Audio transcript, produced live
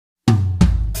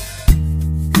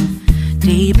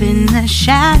Deep in the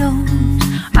shadows,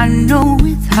 I know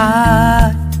it's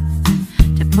hard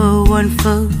to put one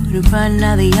foot in front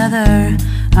of the other.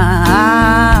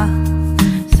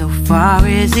 So far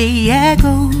as the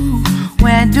echo,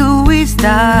 where do we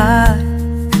start?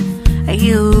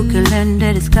 You can learn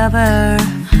to discover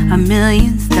a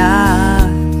million stars.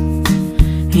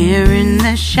 Here in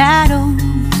the shadows,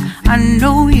 I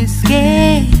know you're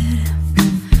scared.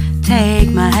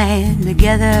 Take my hand,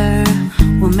 together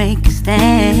we'll make a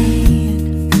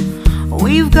stand.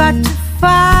 We've got to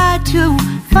fight to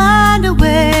find a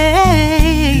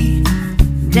way.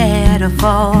 Dare to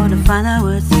fall to find out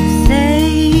what to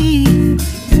say.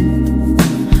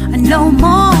 No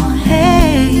more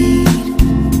hate.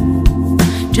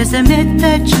 Just admit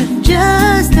that you're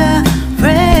just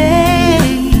afraid.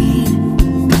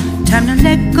 Time to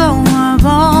let go of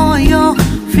all your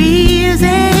fears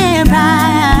and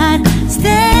pride.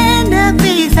 Stand up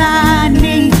beside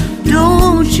me,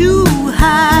 don't you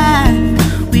hide.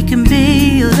 We can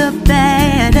build a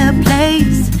better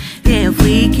place. If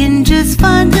we can just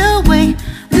find a way,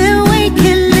 then we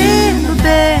can live a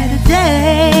better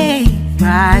day.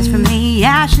 Rise from the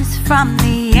ashes, from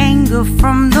the anger,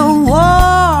 from the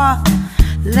war.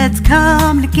 Let's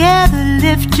come together,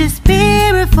 lift your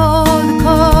spirit for the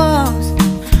cause.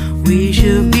 We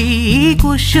should be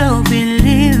equal, should be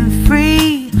living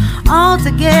free. All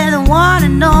together, one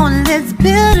and all, let's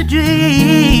build a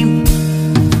dream.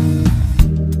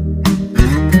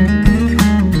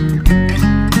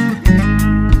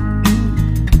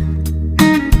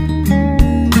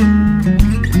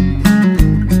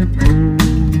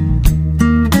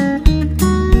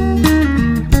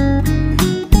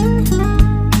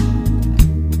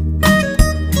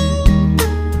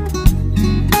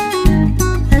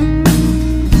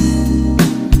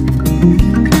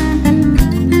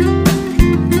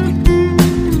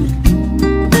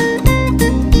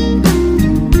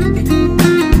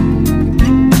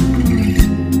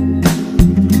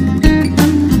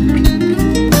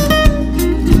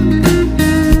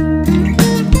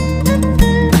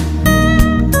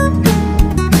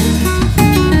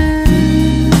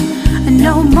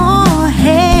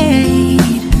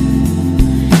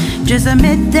 Just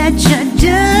admit that you're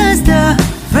just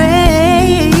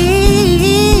afraid.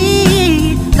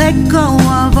 Let go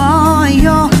of all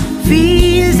your fears.